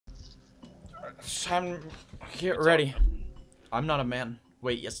I'm get ready. I'm not a man.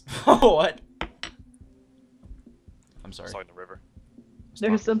 Wait, yes. What? I'm sorry. It's like the river.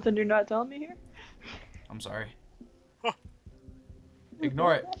 There's something you're not telling me here? I'm sorry. Huh.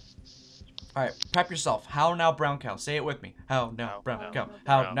 Ignore it. Alright, prep yourself. How now, brown cow? Say it with me. How now, brown cow?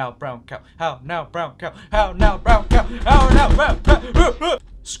 How now, brown cow? How now, brown cow? How now, brown cow? How now, brown cow?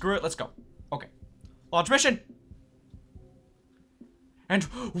 Screw it, let's go. Okay. Launch mission! And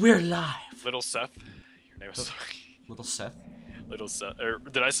we're live. Little Seth. Your name is Little Seth? Little Seth.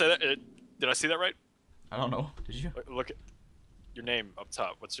 Did I say that? Did I see that right? I don't know. Did you? Look at your name up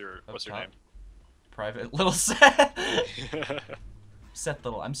top. What's your name? Private Little Seth. Seth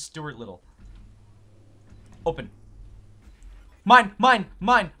Little. I'm Stuart Little. Open. Mine.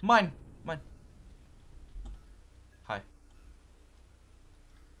 Hi.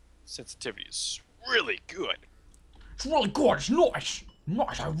 Sensitivity is really good. It's really good. It's nice.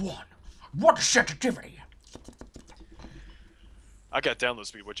 Nice. I won. What a sensitivity. I got download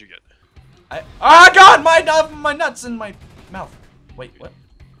speed. What'd you get? God! My nuts in my mouth. Wait, what?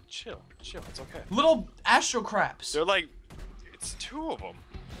 Chill. It's okay. Little astro craps. They're like, it's 2 of them.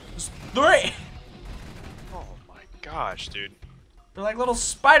 There's 3. Oh my gosh, dude. They're like little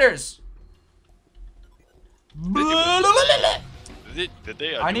spiders. Did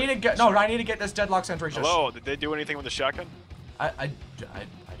they? I need to get I need to get this deadlock sentry. Hello. Did they do anything with the shotgun? I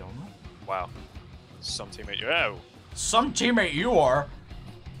don't know. Wow. Some teammate. Oh. Some teammate you are.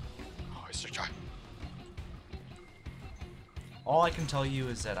 Oh, it's your try. All I can tell you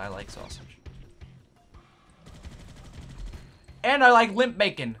is that I like sausage. And I like limp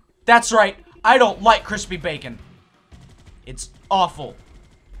bacon. That's right. I don't like crispy bacon. It's awful.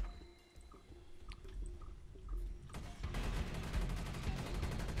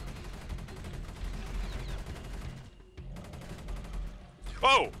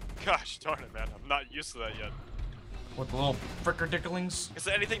 Oh! Gosh darn it, man. I'm not used to that yet. With the little fricker-dicklings. Because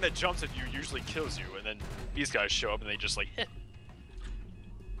anything that jumps at you usually kills you, and then these guys show up and they just like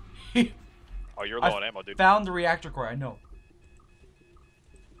hit. Oh, you're low on ammo, dude. Found the reactor core, I know.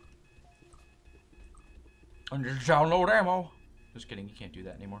 And just download ammo. Just kidding, you can't do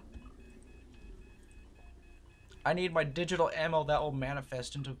that anymore. I need my digital ammo that will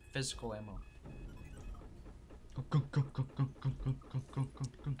manifest into physical ammo.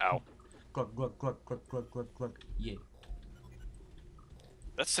 Ow. Glug, glug, glug, glug, glug, glug, glug. Yeah.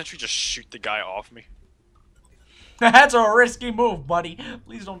 That sentry just shoot the guy off me. That's a risky move, buddy.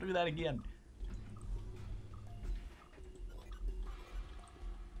 Please don't do that again.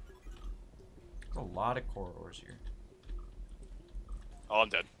 There's a lot of corridors here. Oh, I'm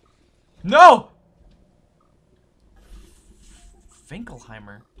dead. No!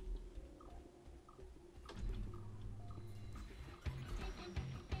 Finkelheimer.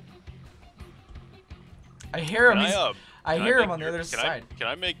 I hear him. I hear him on the other side. Can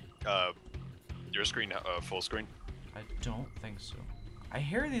I make your screen full screen? I don't think so. I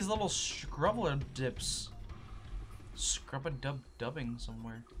hear these little scrubbler dips. Dubbing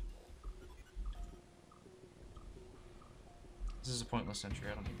somewhere. This is a pointless sentry.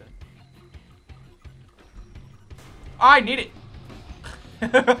 I don't need that. I need it.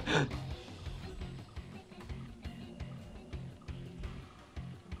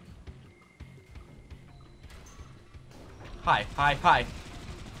 Hi.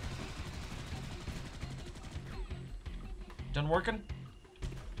 Done working?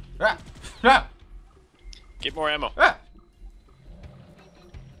 Ah! Get more ammo. Ah!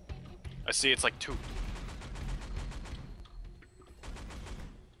 I see it's like 2.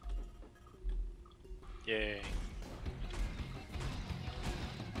 Yay.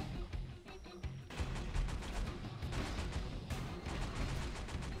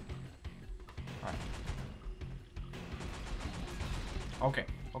 Alright.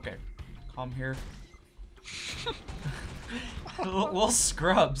 Okay. Calm here. Little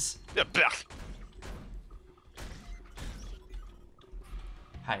scrubs. Yeah, bah.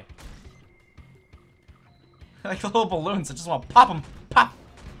 Hi. Like the little balloons. I just want to pop them. Pop.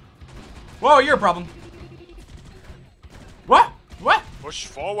 Whoa, you're a problem. What? Push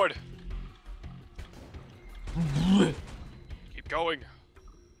forward. Keep going.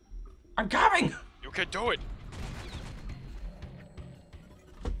 I'm coming. You can do it.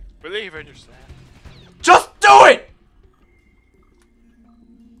 Believe in yourself. Just do it.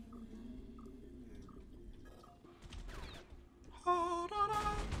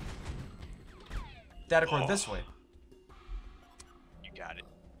 Data core this way. You got it.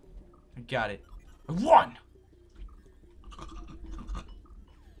 I got it. I won.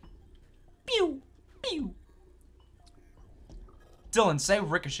 Pew. Dylan, say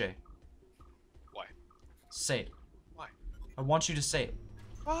ricochet. Say it. Why? I want you to say it.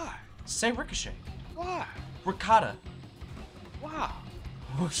 Why? Say Ricochet. Why? Ricotta. Wow.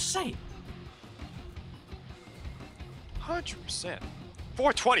 Oh, say it. 100%.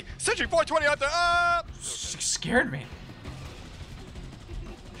 420. Sentry 420 out there. Scared me.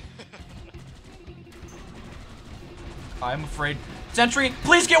 I'm afraid. Sentry,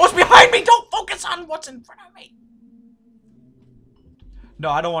 please get what's behind me. Don't focus on what's in front of me. No,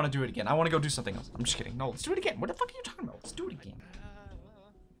 I don't want to do it again. I want to go do something else. I'm just kidding. No, let's do it again. What the fuck are you talking about? Let's do it again.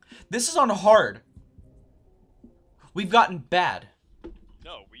 This is on hard. We've gotten bad.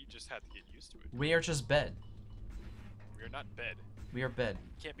 No, we just have to get used to it. We are just bed. We are not bed. We are bed.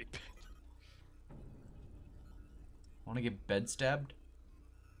 Can't be bed. Want to get bed stabbed?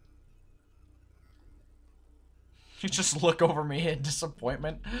 You just look over me in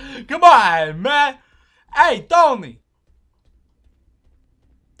disappointment. Come on, man. Hey, Tony.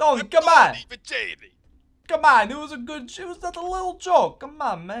 Tony, come on. Come on, it was a good, it was just a little joke. Come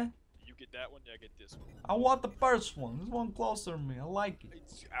on, man. You get that one, I get this one. I want the first one. This one closer to me. I like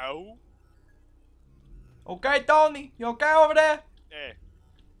it. Ow. Okay, Tony? You okay over there? Eh.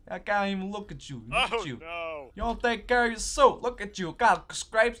 I can't even look at you. Look at you. No. You don't take care of your suit. Look at you. Got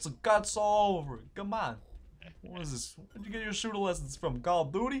scrapes and cuts all over it. Come on. What is this? Where'd you get your shooter lessons from? Call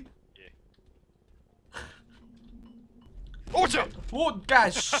of Duty? Yeah. Oh, watch out! Oh,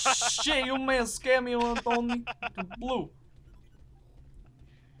 God, shit, you man scared me on Tony. Blue.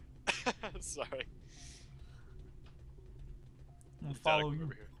 Sorry. I'm gonna follow you.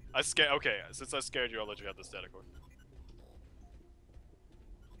 Over here. I scared. Okay, since I scared you, I'll let you have the static one.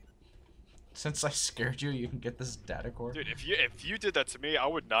 Since I scared you, you can get this data core. Dude, if you did that to me, I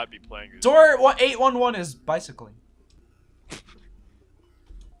would not be playing. Door 811 is bicycling.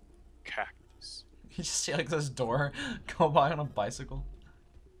 Cactus. You just see like this door go by on a bicycle.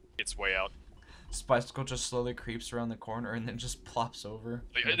 It's way out. This bicycle just slowly creeps around the corner and then just plops over.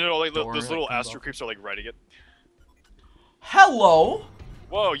 Like, no, like those little astro creeps are like riding it. Hello.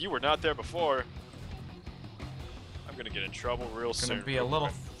 Whoa, you were not there before. I'm gonna get in trouble real soon. Gonna be a little,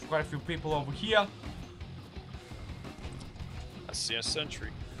 quite a few people over here. I see a sentry.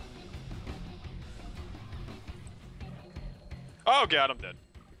 Oh god, I'm dead.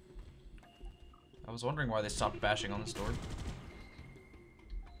 I was wondering why they stopped bashing on this door.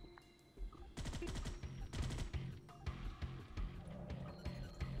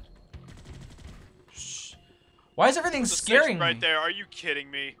 Shh. Why is everything scaring me? Right there, are you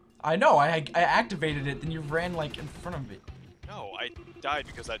kidding me? I know, I activated it, then you ran like in front of it. No, I died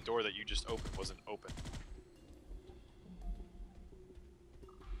because that door that you just opened wasn't open.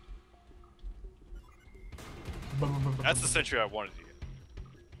 That's the sentry I wanted to get.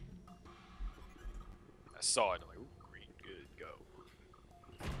 I saw it, I'm like, ooh, green, good, go.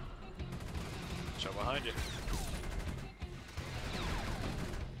 Shove behind you.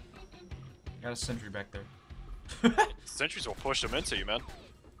 Got a sentry back there. Sentries will push them into you, man.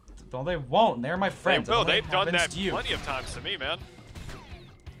 No, they won't. They're my friends. They will. They've done that to you. plenty of times to me, man.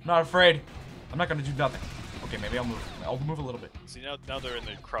 I'm not afraid. I'm not gonna do nothing. Okay, maybe I'll move. I'll move a little bit. See, now they're in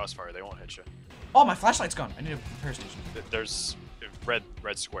the crossfire. They won't hit you. Oh, my flashlight's gone. I need a repair station. There's red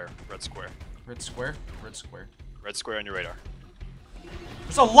square. Red square? Red square. Red square on your radar.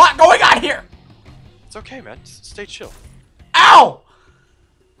 There's a lot going on here! It's okay, man. Just stay chill. Ow!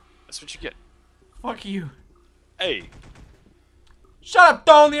 That's what you get. Fuck you. Hey. Shut up,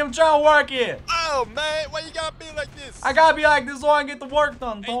 Tony. I'm trying to work here. Oh, man. Why you gotta be like this? I gotta be like this so I can get the work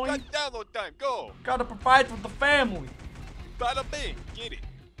done, Tony. Ain't got download time. Go. Gotta provide for the family. Bada bing. Get it.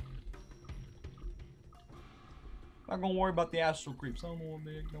 Not gonna worry about the astral creeps. I don't know what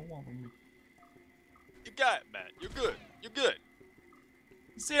they don't want from me. You got it, man. You're good. You're good.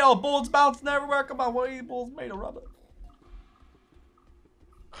 You see all the bullets bouncing everywhere? Come on, what are these bullets made of rubber?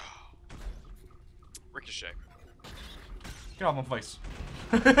 Ricochet. Get off my face.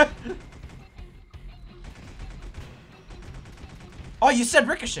 Oh, you said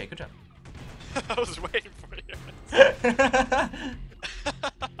Ricochet. Good job. I was waiting for you.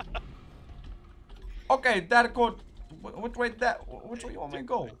 Okay, data code. Which way you want me to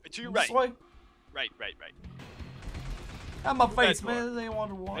go? To your This right. way? Right. Out my Move face, that man. door. This ain't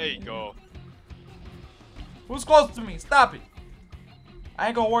Wonder Woman. There you go. Who's close to me? Stop it. I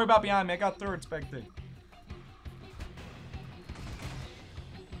ain't gonna worry about behind me. I got third spectate.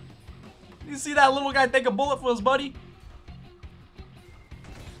 You see that little guy take a bullet for his buddy?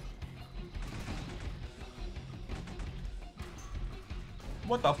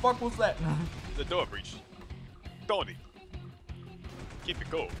 What the fuck was that? The door breach. Tony. Keep it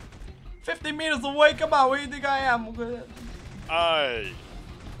cool. 50 meters away. Come on, where do you think I am? Aye.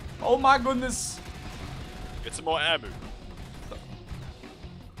 Oh my goodness. Get some more ammo.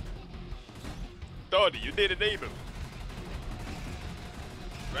 Tony, you need an ammo.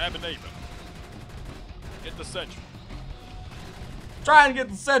 Grab an ammo. Get the sentry. Try and get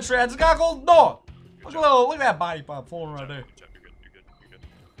the sentry. I just gotta go to the door. Look at that body pop falling right there. You're good.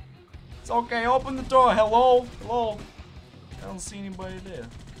 It's okay. Open the door. Hello? Hello? I don't see anybody there.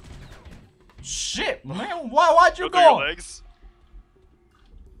 Shit, man. Why'd you Go through your go? legs.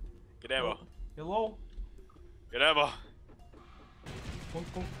 Get ammo. Hello? Get ammo.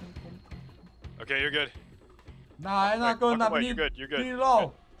 Okay, you're good. Nah, it's not good enough. You're good. You're good. Need it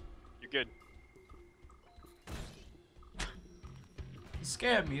all. You're good. You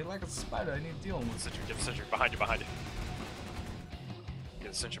scared me. You're like a spider. I need dealing with. Get the sentry. Behind you.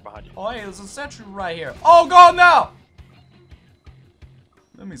 Get the sentry behind you. Oh, hey, there's a sentry right here. Oh, go now!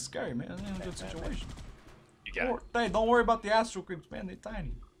 That means scary, man. That's not a good situation. You got it. Hey, don't worry about the astral creeps, man. They're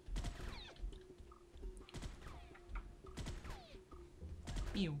tiny.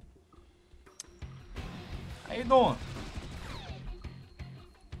 Ew. How you doing?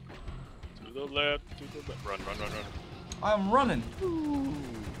 To the left. Run. I'm running.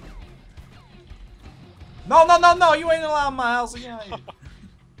 No. You ain't allowed in my house again.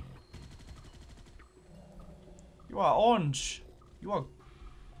 You are orange. You are.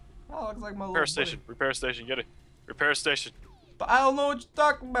 Oh, looks like my little Repair station. Get it. Repair station. But I don't know what you're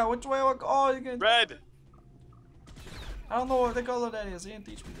talking about. Which way I go? Oh, you can. Red. I don't know what the color that is. He didn't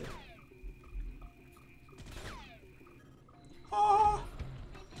teach me that. Oh.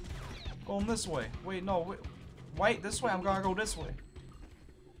 Going this way. Wait, no. Wait, this way. I'm gonna go this way.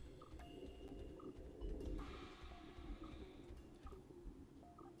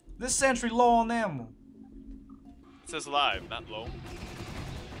 This sentry low on ammo. It says live, not low.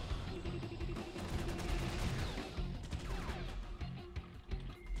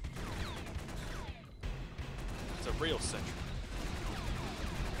 It's a real sentry.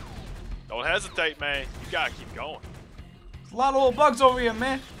 Don't hesitate, man. You gotta keep going. There's a lot of little bugs over here,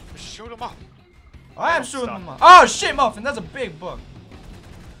 man. Just shoot them up. I am shooting them up. Oh shit, Muffin, that's a big bug.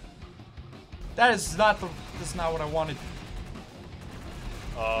 That's not what I wanted.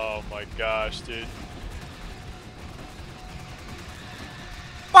 Oh my gosh, dude.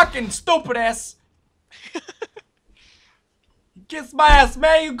 Fucking stupid ass. Kiss my ass,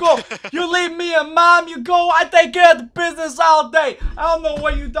 man. You go. You leave me and mom. You go. I take care of the business all day. I don't know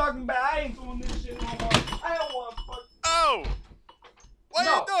what you talking about. I ain't doing this shit no more. I don't want to fuck. Oh! What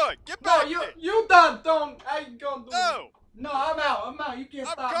are you doing? Get No, back here. you don't. I ain't gonna do No. it. No, I'm out. You can't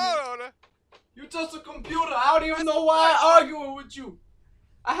I'm stop calling me. on her. You're just a computer. I don't even know why I'm arguing with you.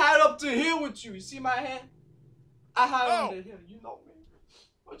 I had up to here with you. You see my hand? I had under here. You know me.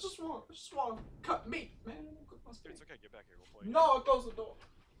 I just want to cut meat, man. Dude, it's okay. Get back here. We'll play. No, close the door.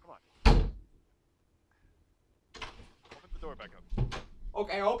 Come on. Open the door back up.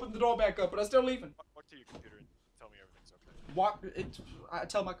 Okay, I opened the door back up, but I'm still leaving. Walk to your computer and tell me everything's okay. I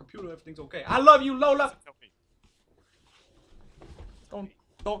tell my computer everything's okay. I love you, Lola. Tell me.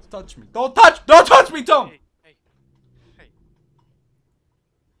 Don't touch me. Don't touch me, Tom. Hey.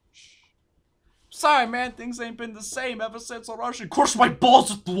 Shh. Sorry, man. Things ain't been the same ever since a Russian crushed my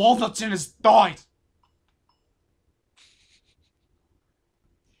balls with the walnuts in his died.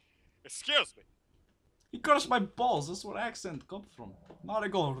 Excuse me. He crushed my balls. That's where accent comes from. Now I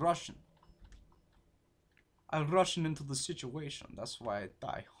go Russian. I'm Russian into the situation. That's why I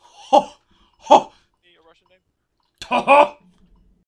die. Ho! Ho! Any Russian name? Ho!